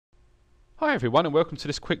Hi everyone and welcome to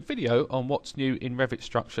this quick video on what's new in Revit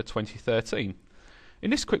Structure 2013. In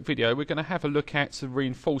this quick video we're going to have a look at the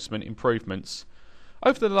reinforcement improvements.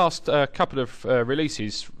 Over the last couple of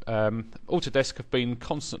releases, Autodesk have been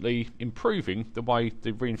constantly improving the way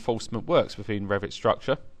the reinforcement works within Revit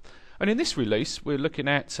Structure. And in this release we're looking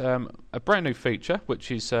at a brand new feature which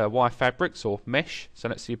is wire fabrics or mesh, so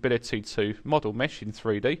that's the ability to model mesh in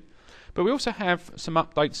 3D. But we also have some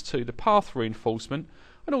updates to the path reinforcement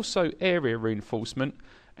and also area reinforcement,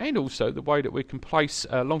 and also the way that we can place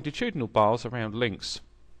longitudinal bars around links.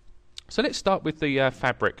 So let's start with the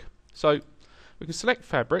fabric. So we can select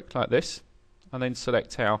fabric like this and then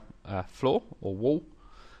select our floor or wall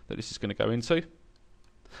that this is going to go into.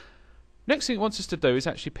 Next thing it wants us to do is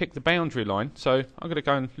actually pick the boundary line. So I'm going to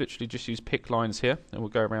go and literally just use pick lines here, and we'll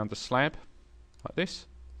go around the slab like this.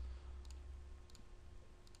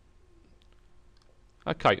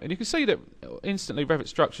 Okay, and you can see that instantly Revit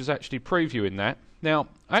Structure is actually previewing that. Now,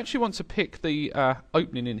 I actually want to pick the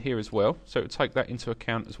opening in here as well, so it'll take that into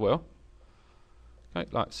account as well. Okay,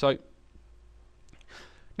 like so.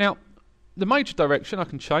 Now, the major direction I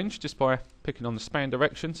can change just by picking on the span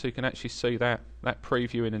direction, so you can actually see that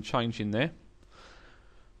previewing and changing there.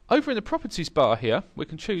 Over in the properties bar here, we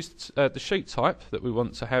can choose the sheet type that we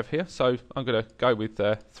want to have here, so I'm going to go with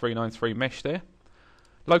 393 mesh there.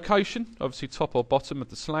 Location, obviously top or bottom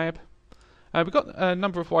of the slab. We've got a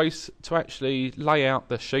number of ways to actually lay out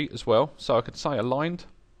the sheet as well. So I could say aligned,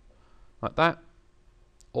 like that.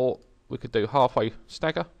 Or we could do halfway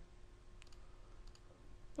stagger.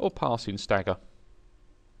 Or passing stagger.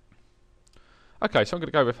 Okay, so I'm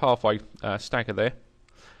going to go with halfway stagger there.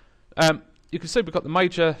 You can see we've got the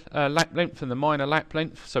major lap length and the minor lap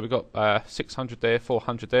length. So we've got 600 there,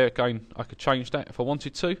 400 there. Again, I could change that if I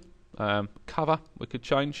wanted to. Cover we could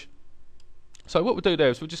change. So what we'll do there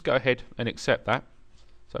is we'll just go ahead and accept that.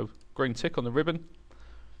 So green tick on the ribbon.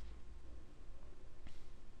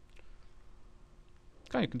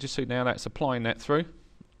 Okay, you can just see now that's applying that through.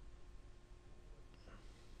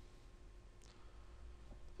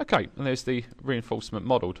 Okay, and there's the reinforcement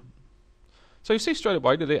modelled. So you see straight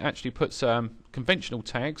away that it actually puts conventional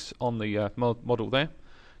tags on the model there.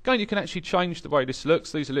 Again, you can actually change the way this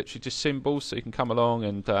looks. These are literally just symbols, so you can come along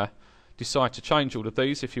and decide to change all of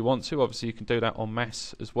these if you want to. Obviously, you can do that en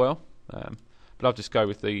masse as well, but I'll just go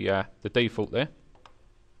with the default there.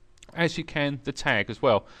 As you can, the tag as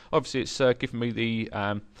well. Obviously, it's giving me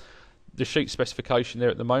the sheet specification there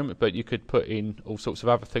at the moment, but you could put in all sorts of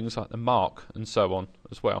other things like the mark and so on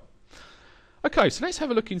as well. Okay, so let's have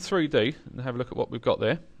a look in 3D and have a look at what we've got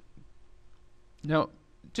there. Now,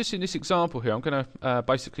 just in this example here, I'm going to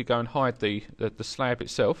basically go and hide the slab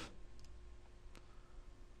itself.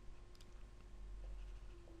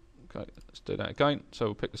 Okay, let's do that again. So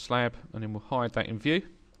we'll pick the slab and then we'll hide that in view.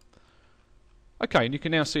 Okay, and you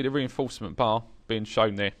can now see the reinforcement bar being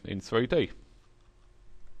shown there in 3D.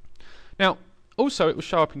 Now, also it will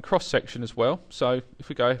show up in cross-section as well. So if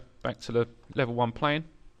we go back to the level 1 plan,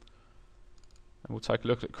 and we'll take a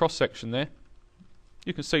look at cross-section there,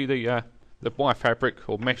 you can see the wire fabric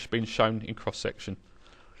or mesh being shown in cross-section.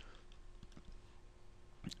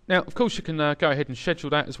 Now, of course, you can go ahead and schedule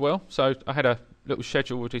that as well. So I had a little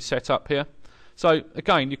schedule already set up here. So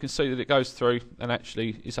again, you can see that it goes through and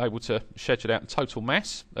actually is able to schedule out the total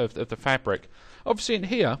mass of the fabric. Obviously, in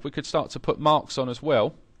here, we could start to put marks on as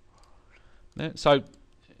well. So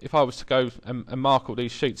if I was to go and mark all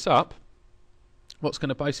these sheets up, what's going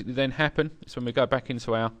to basically then happen is when we go back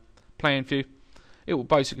into our plan view, it will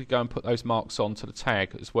basically go and put those marks onto the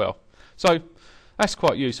tag as well. So that's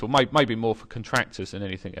quite useful, maybe more for contractors than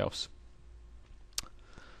anything else.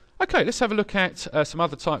 Okay, let's have a look at some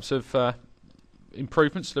other types of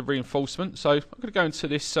improvements to the reinforcement. So I'm going to go into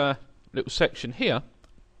this little section here,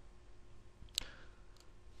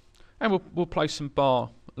 and we'll place some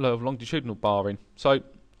longitudinal bar in. So I'm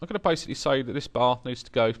going to basically say that this bar needs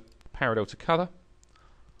to go parallel to colour,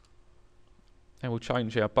 and we'll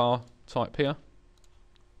change our bar type here.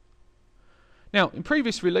 Now, in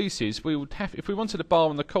previous releases, we would have, if we wanted a bar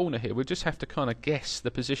on the corner here, we'd just have to kind of guess the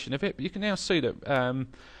position of it. But you can now see that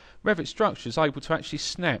Revit Structure is able to actually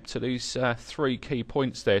snap to these 3 key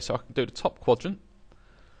points there. So I can do the top quadrant,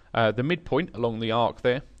 the midpoint along the arc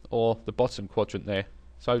there, or the bottom quadrant there.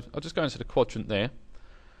 So I'll just go into the quadrant there.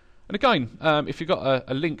 And again, if you've got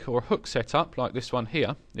a link or a hook set up like this one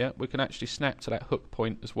here, yeah, we can actually snap to that hook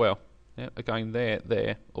point as well. Yeah, again,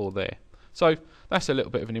 there, or there. So that's a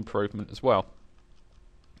little bit of an improvement as well.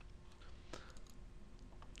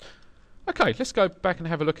 Okay, let's go back and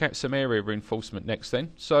have a look at some area reinforcement next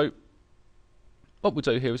then. So what we'll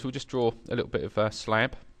do here is we'll just draw a little bit of a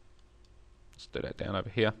slab. Let's do that down over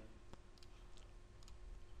here.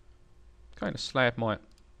 Okay, the slab might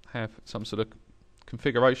have some sort of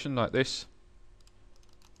configuration like this.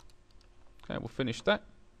 Okay, we'll finish that.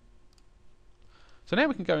 So now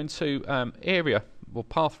we can go into area or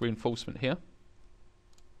path reinforcement here.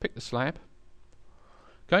 Pick the slab.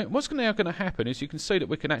 Okay, what's now going to happen is you can see that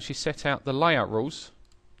we can actually set out the layout rules.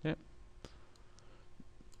 Yep.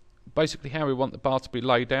 Basically how we want the bar to be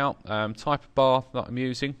laid out, type of bar that I'm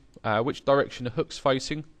using, which direction the hook's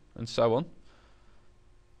facing, and so on.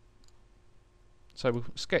 So we'll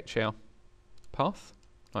sketch our path,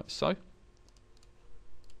 like so.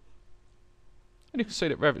 And you can see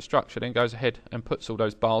that Revit Structure then goes ahead and puts all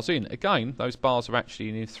those bars in. Again, those bars are actually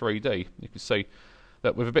in 3D. You can see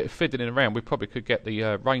that with a bit of fiddling around, we probably could get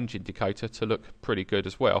the range indicator to look pretty good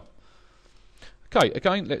as well. Okay,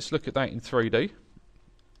 again, let's look at that in 3D.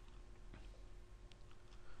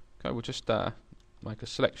 Okay, we'll just make a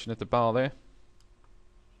selection of the bar there.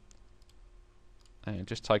 And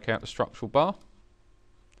just take out the structural bar.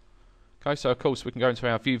 Okay, so of course we can go into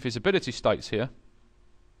our view visibility states here.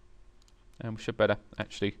 And we should better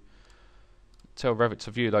actually tell Revit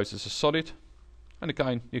to view those as a solid. And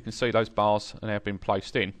again, you can see those bars are now been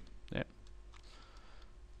placed in. Yeah.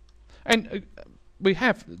 And we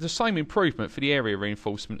have the same improvement for the area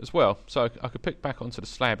reinforcement as well. So I could pick back onto the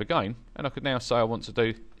slab again, and I could now say I want to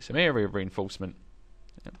do some area reinforcement.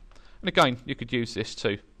 Yeah. And again, you could use this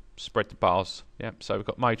to spread the bars. Yeah. So we've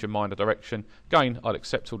got major and minor direction. Again, I'd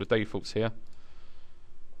accept all the defaults here.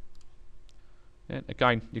 And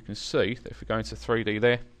again, you can see that if we go into 3D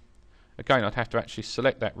there, again, I'd have to actually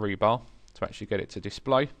select that rebar to actually get it to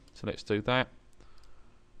display. So let's do that.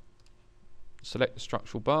 Select the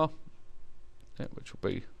structural bar, which will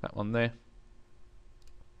be that one there.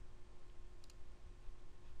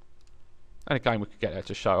 And again, we could get that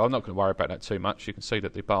to show. I'm not going to worry about that too much. You can see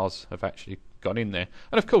that the bars have actually gone in there.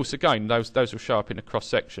 And of course, again, those will show up in the cross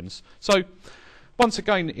sections. So once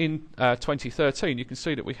again, in 2013, you can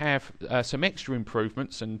see that we have some extra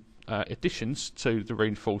improvements and additions to the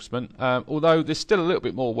reinforcement, although there's still a little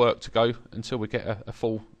bit more work to go until we get a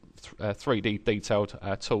full 3D detailed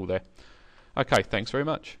tool there. Okay, thanks very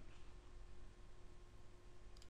much.